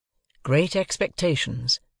Great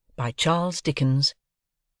Expectations, by Charles Dickens.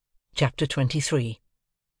 Chapter 23.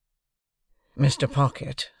 Mr.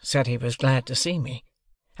 Pocket said he was glad to see me,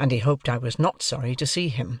 and he hoped I was not sorry to see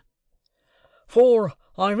him. "For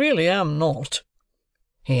I really am not,"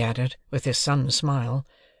 he added, with his son's smile,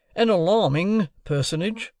 "an alarming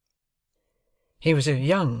personage." He was a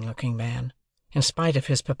young-looking man, in spite of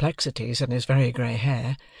his perplexities and his very grey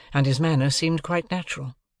hair, and his manner seemed quite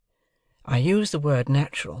natural. I use the word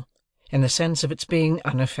natural in the sense of its being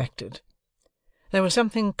unaffected. There was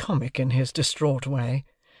something comic in his distraught way,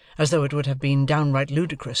 as though it would have been downright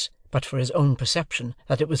ludicrous but for his own perception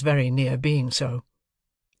that it was very near being so.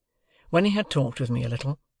 When he had talked with me a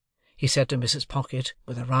little, he said to Mrs. Pocket,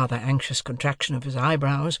 with a rather anxious contraction of his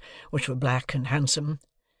eyebrows, which were black and handsome,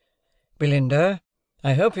 "Belinda,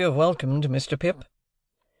 I hope you have welcomed Mr. Pip."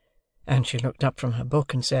 And she looked up from her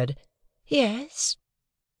book and said, "Yes."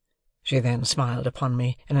 She then smiled upon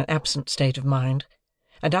me in an absent state of mind,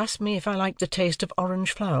 and asked me if I liked the taste of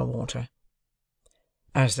orange flower water.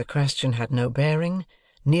 As the question had no bearing,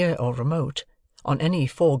 near or remote, on any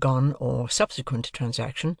foregone or subsequent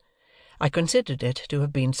transaction, I considered it to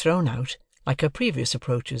have been thrown out, like her previous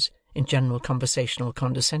approaches, in general conversational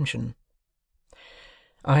condescension.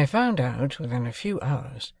 I found out within a few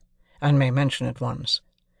hours, and may mention at once,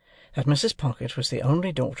 that Mrs. Pocket was the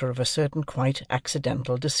only daughter of a certain quite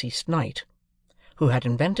accidental deceased knight, who had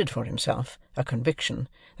invented for himself a conviction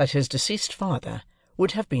that his deceased father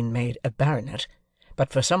would have been made a baronet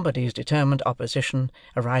but for somebody's determined opposition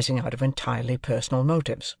arising out of entirely personal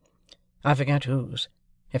motives. I forget whose,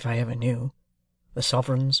 if I ever knew: the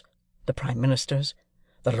sovereign's, the prime minister's,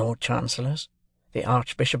 the lord chancellor's, the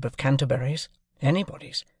archbishop of Canterbury's,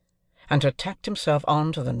 anybody's, and had tacked himself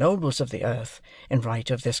on to the nobles of the earth in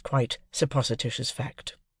right of this quite supposititious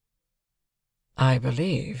fact. I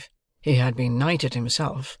believe he had been knighted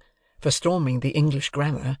himself for storming the English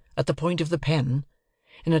grammar at the point of the pen,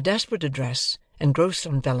 in a desperate address engrossed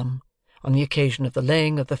on vellum, on the occasion of the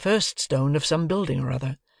laying of the first stone of some building or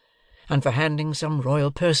other, and for handing some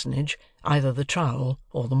royal personage either the trowel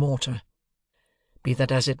or the mortar. Be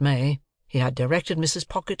that as it may, he had directed Mrs.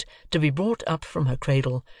 Pocket to be brought up from her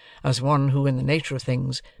cradle as one who in the nature of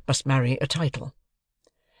things must marry a title,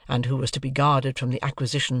 and who was to be guarded from the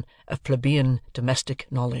acquisition of plebeian domestic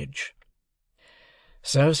knowledge.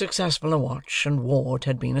 So successful a watch and ward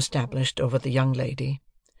had been established over the young lady,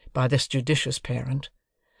 by this judicious parent,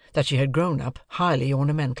 that she had grown up highly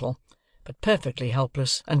ornamental, but perfectly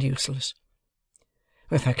helpless and useless.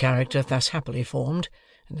 With her character thus happily formed,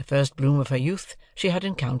 in the first bloom of her youth she had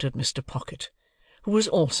encountered Mr. Pocket, who was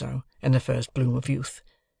also in the first bloom of youth,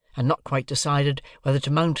 and not quite decided whether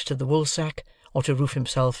to mount to the woolsack or to roof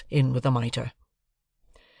himself in with a mitre.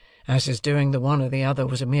 As his doing the one or the other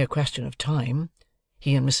was a mere question of time,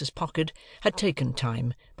 he and Mrs. Pocket had taken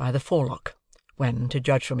time by the forelock, when, to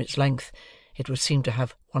judge from its length, it would seem to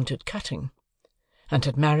have wanted cutting, and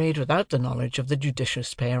had married without the knowledge of the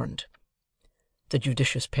judicious parent. The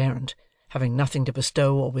judicious parent, having nothing to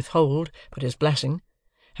bestow or withhold but his blessing,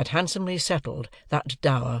 had handsomely settled that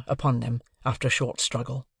dower upon them after a short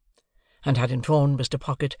struggle, and had informed Mr.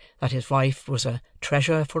 Pocket that his wife was a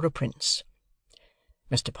treasure for a prince.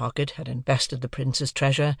 Mr. Pocket had invested the prince's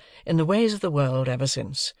treasure in the ways of the world ever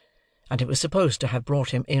since, and it was supposed to have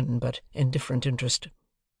brought him in but indifferent interest.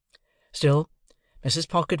 Still, Mrs.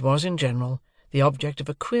 Pocket was in general the object of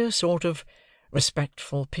a queer sort of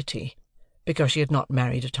respectful pity, because she had not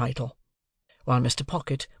married a title, while Mr.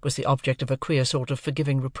 Pocket was the object of a queer sort of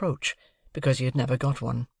forgiving reproach, because he had never got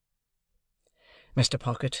one. Mr.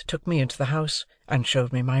 Pocket took me into the house, and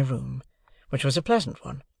showed me my room, which was a pleasant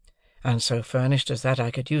one, and so furnished as that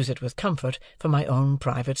I could use it with comfort for my own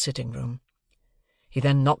private sitting-room. He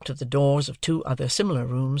then knocked at the doors of two other similar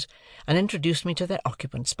rooms, and introduced me to their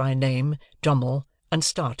occupants by name, Drummle and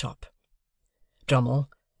Startop. Drummle,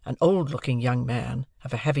 an old-looking young man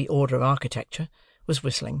of a heavy order of architecture, was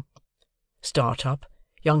whistling. Startop,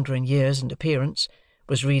 younger in years and appearance,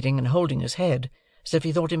 was reading and holding his head as if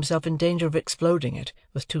he thought himself in danger of exploding it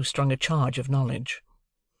with too strong a charge of knowledge.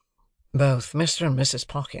 Both Mr. and Mrs.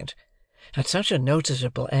 Pocket had such a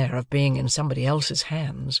noticeable air of being in somebody else's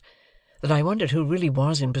hands, that I wondered who really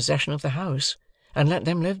was in possession of the house, and let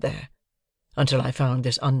them live there, until I found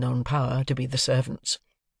this unknown power to be the servants.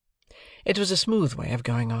 It was a smooth way of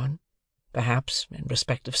going on, perhaps, in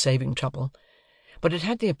respect of saving trouble, but it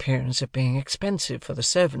had the appearance of being expensive, for the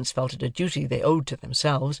servants felt it a duty they owed to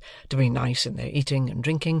themselves to be nice in their eating and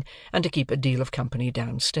drinking, and to keep a deal of company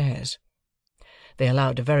downstairs. They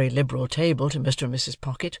allowed a very liberal table to Mr. and Mrs.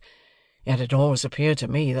 Pocket, yet it always appeared to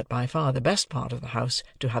me that by far the best part of the house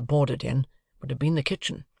to have boarded in would have been the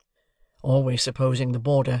kitchen, always supposing the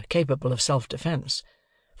boarder capable of self-defence,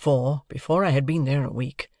 for, before I had been there a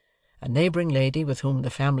week, a neighbouring lady with whom the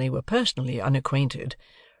family were personally unacquainted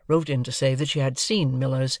wrote in to say that she had seen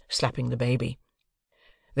Millers slapping the baby.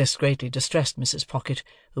 This greatly distressed Mrs. Pocket,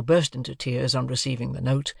 who burst into tears on receiving the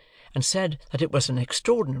note, and said that it was an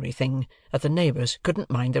extraordinary thing that the neighbours couldn't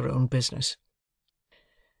mind their own business.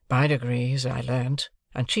 By degrees I learnt,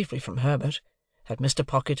 and chiefly from Herbert, that Mr.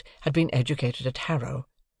 Pocket had been educated at Harrow,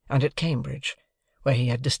 and at Cambridge, where he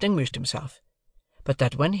had distinguished himself, but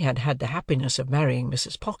that when he had had the happiness of marrying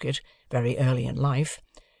Mrs. Pocket very early in life,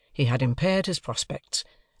 he had impaired his prospects,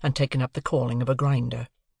 and taken up the calling of a grinder.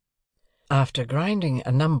 After grinding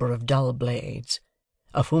a number of dull blades,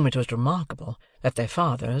 of whom it was remarkable that their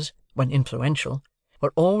fathers, when influential,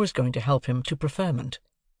 were always going to help him to preferment,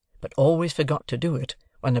 but always forgot to do it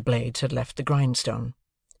when the blades had left the grindstone,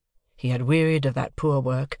 he had wearied of that poor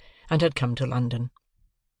work, and had come to London.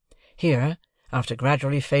 Here, after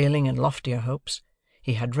gradually failing in loftier hopes,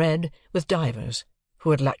 he had read with divers who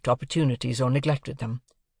had lacked opportunities or neglected them,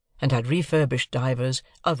 and had refurbished divers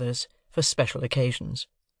others for special occasions,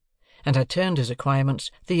 and had turned his acquirements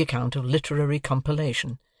to the account of literary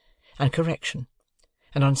compilation and correction,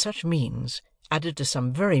 and on such means, added to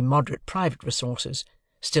some very moderate private resources,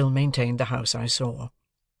 still maintained the house I saw.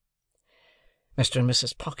 Mr. and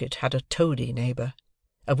Mrs. Pocket had a toady neighbour,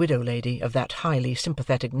 a widow lady of that highly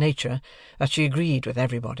sympathetic nature that she agreed with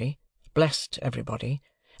everybody, blessed everybody,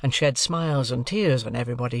 and shed smiles and tears on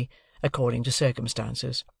everybody, according to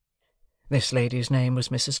circumstances. This lady's name was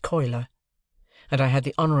Mrs. Coiler, and I had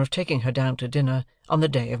the honour of taking her down to dinner on the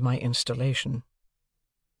day of my installation.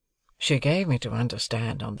 She gave me to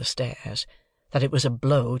understand on the stairs that it was a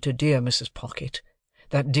blow to dear Mrs. Pocket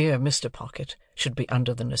that dear Mr. Pocket should be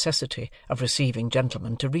under the necessity of receiving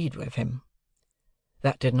gentlemen to read with him.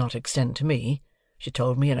 That did not extend to me, she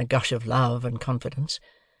told me in a gush of love and confidence.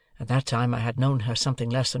 At that time I had known her something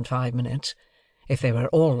less than 5 minutes. If they were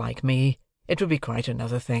all like me, it would be quite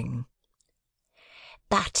another thing.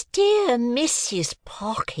 "But dear Mrs.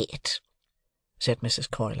 Pocket," said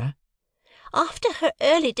Mrs. Coiler, "after her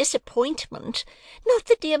early disappointment, not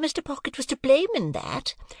that dear Mr. Pocket was to blame in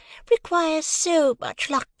that, requires so much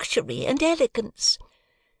luxury and elegance."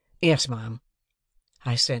 "Yes, ma'am,"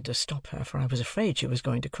 I said, to stop her, for I was afraid she was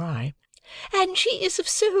going to cry. "And she is of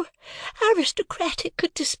so aristocratic a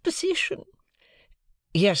disposition."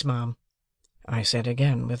 "Yes, ma'am," I said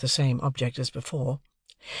again, with the same object as before.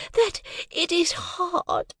 "That it is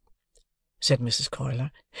hard," said Mrs.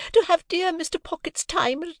 Coiler, "to have dear Mr. Pocket's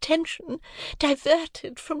time and attention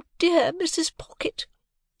diverted from dear Mrs. Pocket."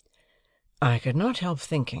 I could not help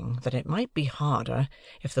thinking that it might be harder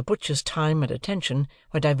if the butcher's time and attention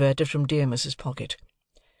were diverted from dear Mrs. Pocket,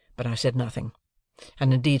 but I said nothing,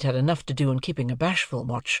 and indeed had enough to do in keeping a bashful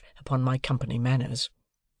watch upon my company manners.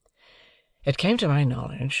 It came to my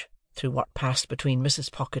knowledge, through what passed between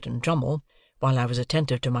Mrs. Pocket and Drummle, while I was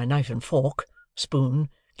attentive to my knife and fork, spoon,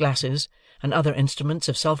 glasses, and other instruments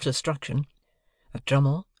of self-destruction, that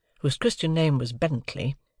Drummle, whose Christian name was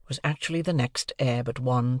Bentley, was actually the next heir but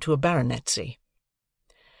one to a baronetcy.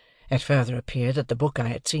 It further appeared that the book I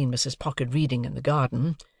had seen Mrs. Pocket reading in the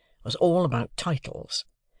garden was all about titles,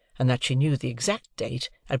 and that she knew the exact date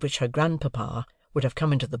at which her grandpapa would have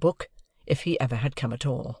come into the book, if he ever had come at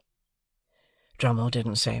all. Drummle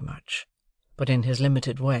didn't say much, but in his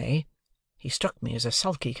limited way, he struck me as a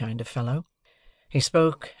sulky kind of fellow. He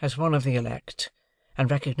spoke as one of the elect, and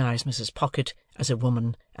recognized Mrs. Pocket as a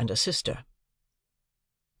woman and a sister.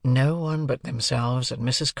 No one but themselves and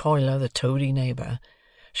Mrs. Coiler, the toady neighbour,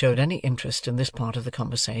 showed any interest in this part of the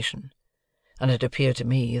conversation, and it appeared to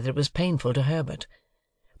me that it was painful to Herbert,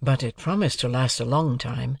 but it promised to last a long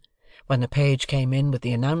time, when the page came in with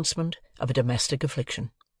the announcement of a domestic affliction.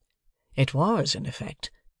 It was, in effect,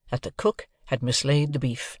 that the cook had mislaid the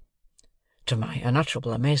beef. To my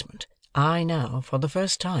unutterable amazement, I now, for the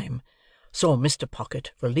first time, saw Mr.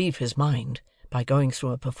 Pocket relieve his mind by going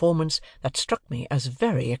through a performance that struck me as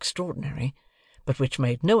very extraordinary, but which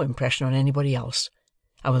made no impression on anybody else,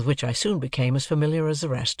 and with which I soon became as familiar as the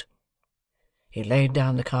rest. He laid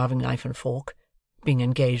down the carving knife and fork, being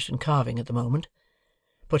engaged in carving at the moment,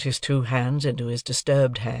 put his 2 hands into his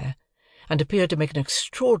disturbed hair, and appeared to make an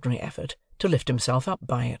extraordinary effort to lift himself up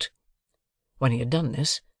by it. When he had done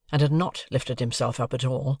this, and had not lifted himself up at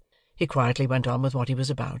all, he quietly went on with what he was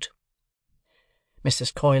about.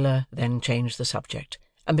 Mrs. Coiler then changed the subject,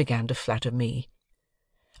 and began to flatter me.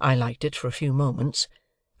 I liked it for a few moments,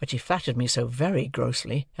 but she flattered me so very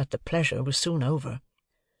grossly that the pleasure was soon over.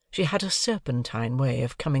 She had a serpentine way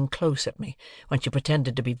of coming close at me when she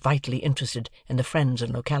pretended to be vitally interested in the friends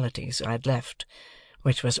and localities I had left,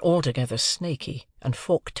 which was altogether snaky and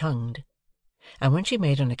fork-tongued, and when she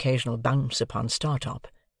made an occasional bounce upon Startop,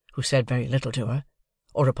 who said very little to her,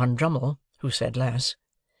 or upon Drummle, who said less,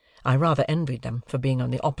 I rather envied them for being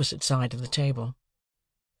on the opposite side of the table.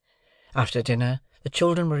 After dinner, the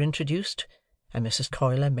children were introduced, and Mrs.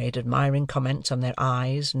 Coiler made admiring comments on their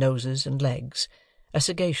eyes, noses, and legs, a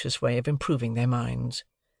sagacious way of improving their minds.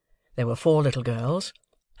 There were 4 little girls,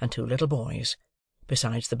 and 2 little boys,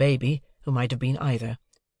 besides the baby, who might have been either,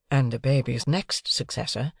 and the baby's next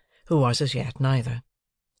successor, who was as yet neither.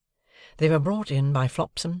 They were brought in by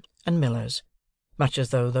Flopson and Millers, much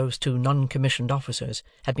as though those 2 non-commissioned officers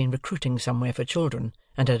had been recruiting somewhere for children,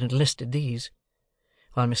 and had enlisted these,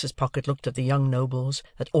 while Mrs. Pocket looked at the young nobles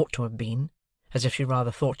that ought to have been, as if she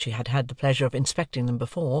rather thought she had had the pleasure of inspecting them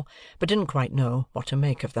before, but didn't quite know what to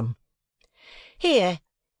make of them. "Here,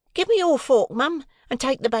 give me your fork, mum, and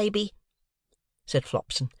take the baby," said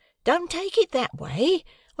Flopson. "Don't take it that way,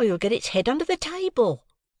 or you'll get its head under the table."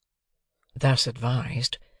 Thus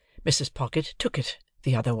advised, Mrs. Pocket took it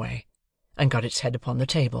the other way, and got its head upon the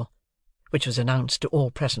table, which was announced to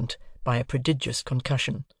all present by a prodigious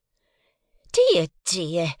concussion. "Dear,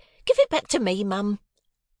 dear, give it back to me, mum,"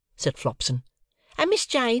 said Flopson. "And Miss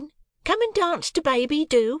Jane, come and dance to baby,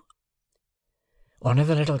 do." One of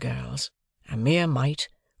the little girls, a mere mite,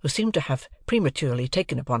 who seemed to have prematurely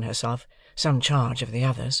taken upon herself some charge of the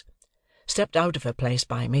others, stepped out of her place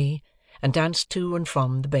by me, and danced to and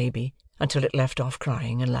from the baby until it left off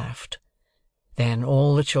crying and laughed. Then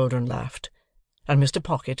all the children laughed, and Mr.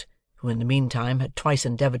 Pocket, who in the meantime had twice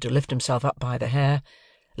endeavoured to lift himself up by the hair,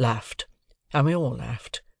 laughed, and we all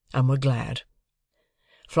laughed, and were glad.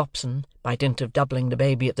 Flopson, by dint of doubling the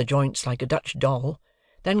baby at the joints like a Dutch doll,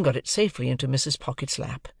 then got it safely into Mrs. Pocket's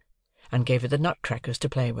lap, and gave it the nutcrackers to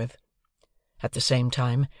play with, at the same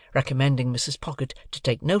time recommending Mrs. Pocket to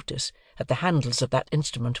take notice that the handles of that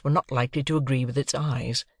instrument were not likely to agree with its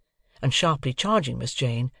eyes, and sharply charging Miss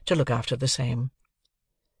Jane to look after the same.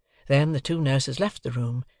 Then the 2 nurses left the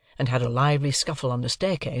room, and had a lively scuffle on the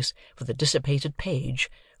staircase with a dissipated page,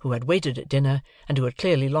 who had waited at dinner, and who had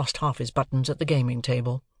clearly lost half his buttons at the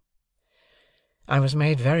gaming-table. I was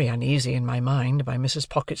made very uneasy in my mind by Mrs.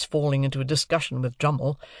 Pocket's falling into a discussion with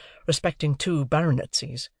Drummle respecting 2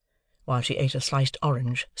 baronetcies, while she ate a sliced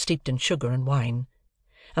orange steeped in sugar and wine,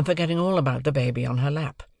 and forgetting all about the baby on her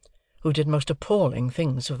lap, who did most appalling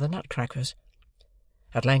things with the nutcrackers.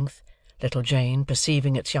 At length, little Jane,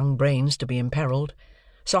 perceiving its young brains to be imperilled,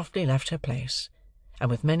 softly left her place, and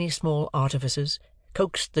with many small artifices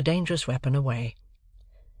coaxed the dangerous weapon away.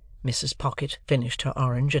 Mrs. Pocket finished her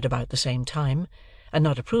orange at about the same time, and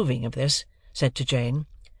not approving of this, said to Jane,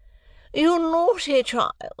 "You naughty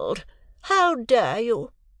child, how dare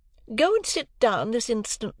you? Go and sit down this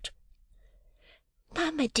instant."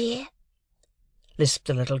 "Mamma, dear," lisped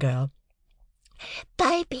the little girl,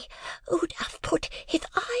 "baby would have put his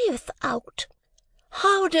eyes out."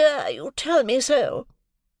 "How dare you tell me so?"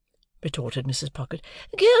 retorted Mrs. Pocket.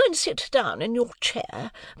 "Go and sit down in your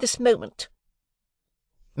chair this moment."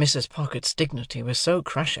 Mrs. Pocket's dignity was so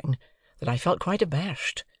crushing that I felt quite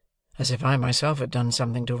abashed, as if I myself had done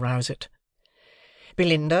something to rouse it.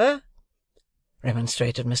 "Belinda,"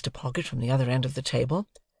 remonstrated Mr. Pocket from the other end of the table,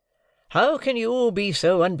 "how can you be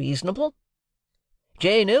so unreasonable?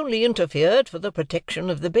 Jane only interfered for the protection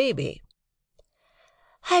of the baby."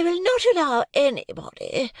 "I will not allow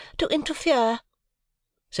anybody to interfere,"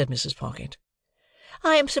 said Mrs. Pocket.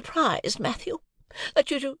 "I am surprised, Matthew, that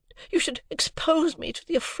you should expose me to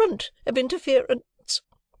the affront of interference."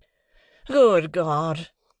 "Good God!"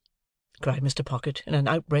 cried Mr. Pocket, in an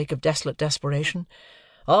outbreak of desolate desperation.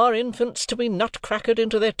 "Are infants to be nutcrackered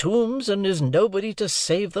into their tombs, and is nobody to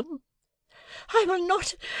save them?" "I will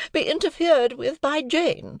not be interfered with by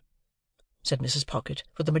Jane," said Mrs. Pocket,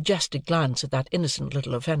 with a majestic glance at that innocent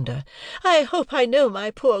little offender. "I hope I know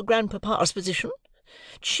my poor grandpapa's position.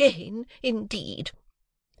 Jane, indeed!"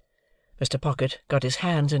 Mr. Pocket got his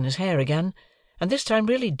hands in his hair again, and this time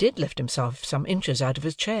really did lift himself some inches out of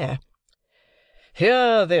his chair.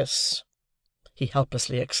 "Hear this!" he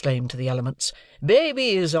helplessly exclaimed to the elements.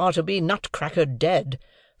 "Babies are to be nutcrackered dead,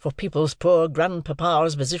 for people's poor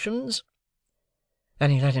grandpapa's positions."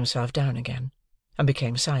 Then he let himself down again, and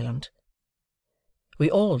became silent. We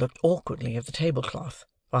all looked awkwardly at the tablecloth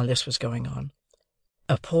while this was going on.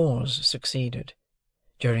 A pause succeeded,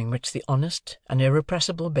 during which the honest and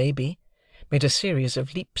irrepressible baby made a series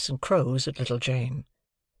of leaps and crows at little Jane,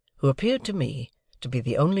 who appeared to me to be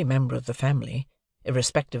the only member of the family,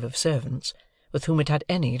 irrespective of servants, with whom it had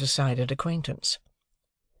any decided acquaintance.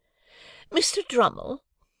 "Mr. Drummle,"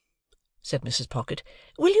 said Mrs. Pocket,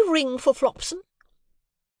 "will you ring for Flopson?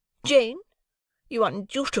 Jane, you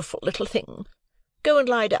undutiful little thing. Go and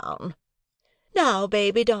lie down. Now,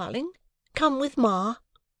 baby darling, come with ma."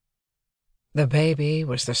 The baby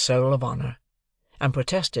was the soul of honour, and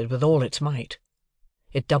protested with all its might.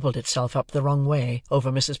 It doubled itself up the wrong way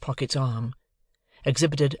over Mrs. Pocket's arm,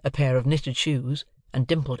 exhibited a pair of knitted shoes and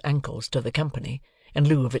dimpled ankles to the company in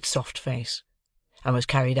lieu of its soft face, and was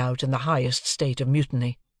carried out in the highest state of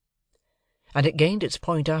mutiny. And it gained its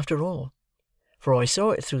point after all, for I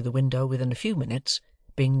saw it through the window within a few minutes,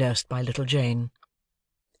 being nursed by little Jane.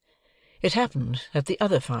 It happened that the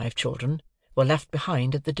other 5 children were left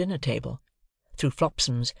behind at the dinner-table, through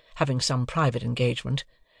Flopson's having some private engagement,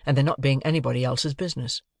 and there not being anybody else's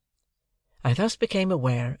business. I thus became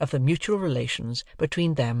aware of the mutual relations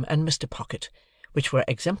between them and Mr. Pocket, which were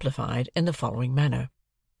exemplified in the following manner.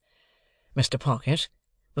 Mr. Pocket,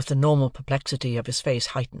 with the normal perplexity of his face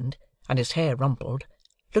heightened, and his hair rumpled,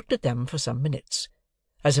 looked at them for some minutes,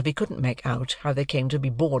 as if he couldn't make out how they came to be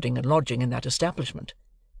boarding and lodging in that establishment,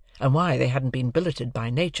 and why they hadn't been billeted by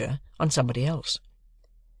nature on somebody else.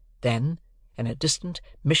 Then, in a distant,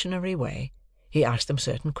 missionary way, he asked them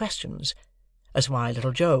certain questions, as why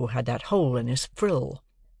little Joe had that hole in his frill;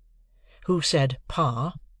 who said,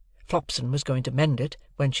 Pa, Flopson was going to mend it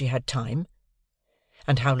when she had time;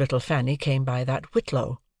 and how little Fanny came by that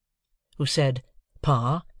whitlow; who said,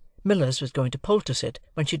 Pa, Millers was going to poultice it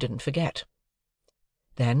when she didn't forget.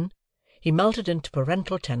 Then, he melted into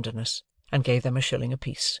parental tenderness, and gave them a shilling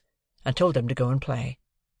apiece, and told them to go and play;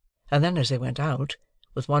 and then as they went out,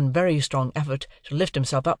 with one very strong effort to lift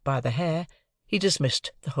himself up by the hair, he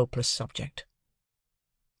dismissed the hopeless subject.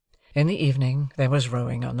 In the evening there was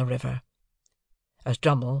rowing on the river. As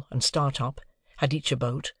Drummle and Startop had each a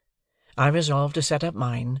boat, I resolved to set up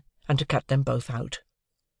mine, and to cut them both out.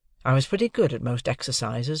 I was pretty good at most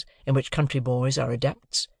exercises in which country boys are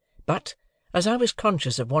adepts, but, as I was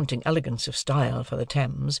conscious of wanting elegance of style for the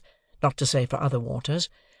Thames, not to say for other waters,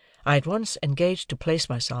 I at once engaged to place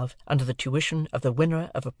myself under the tuition of the winner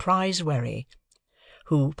of a prize wherry,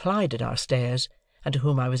 who plied at our stairs, and to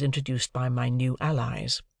whom I was introduced by my new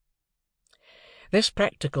allies. This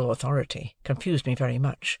practical authority confused me very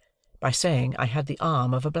much, by saying I had the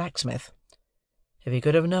arm of a blacksmith. If he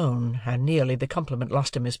could have known how nearly the compliment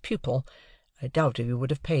lost him his pupil, I doubt if he would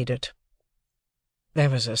have paid it. There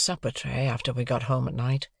was a supper tray after we got home at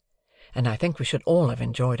night, and I think we should all have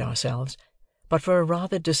enjoyed ourselves, but for a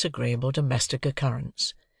rather disagreeable domestic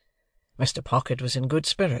occurrence. Mr. Pocket was in good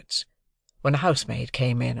spirits, when a housemaid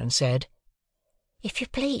came in and said, "If you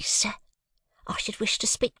please, sir, I should wish to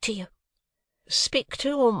speak to you." "Speak to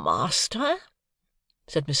your master?"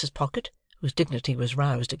 said Mrs. Pocket, whose dignity was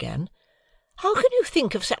roused again. "How can you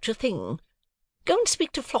think of such a thing? Go and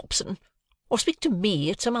speak to Flopson, or speak to me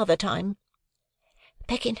at some other time."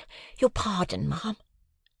 "Begging your pardon, ma'am,"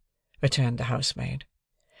 returned the housemaid,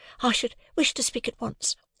 "I should wish to speak at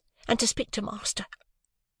once, and to speak to master."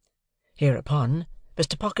 Hereupon,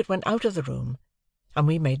 Mr. Pocket went out of the room, and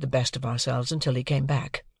we made the best of ourselves until he came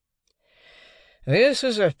back. "This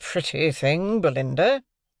is a pretty thing, Belinda,"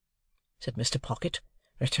 said Mr. Pocket,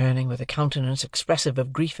 returning with a countenance expressive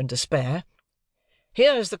of grief and despair.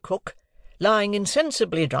 "Here's the cook, lying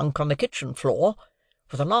insensibly drunk on the kitchen floor,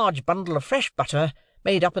 with a large bundle of fresh butter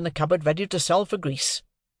made up in the cupboard ready to sell for grease."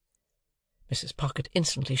 Mrs. Pocket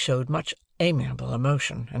instantly showed much amiable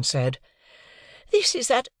emotion, and said, "This is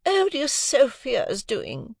that odious Sophia's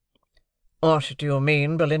doing." "What do you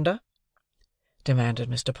mean, Belinda?" demanded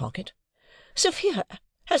Mr. Pocket. "Sophia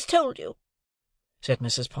has told you," said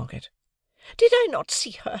Mrs. Pocket. "Did I not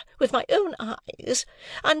see her with my own eyes,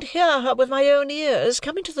 and hear her with my own ears,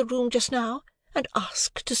 come into the room just now, and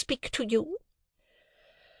ask to speak to you?"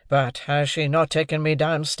 "But has she not taken me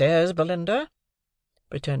downstairs, Belinda?"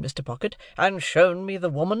 returned Mr. Pocket, "and shown me the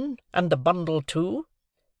woman, and the bundle too?"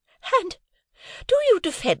 "And do you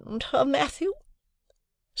defend her, Matthew?"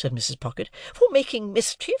 said Mrs. Pocket, "for making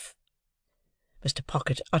mischief?" Mr.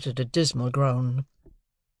 Pocket uttered a dismal groan.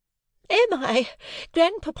 "Am I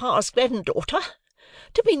grandpapa's granddaughter,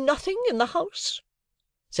 to be nothing in the house?"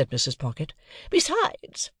 said Mrs. Pocket.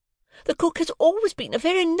 "Besides, the cook has always been a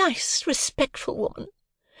very nice, respectful woman,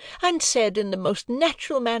 and said in the most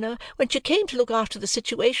natural manner, when she came to look after the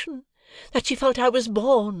situation, that she felt I was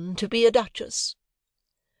born to be a duchess."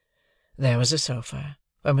 There was a sofa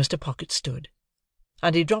where Mr. Pocket stood,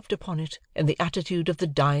 and he dropped upon it in the attitude of the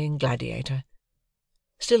dying gladiator.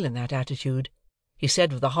 Still in that attitude, he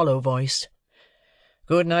said with a hollow voice,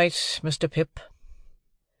 "Good night, Mr. Pip,"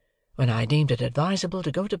 when I deemed it advisable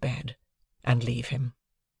to go to bed and leave him.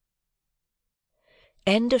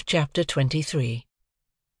 Chapter 23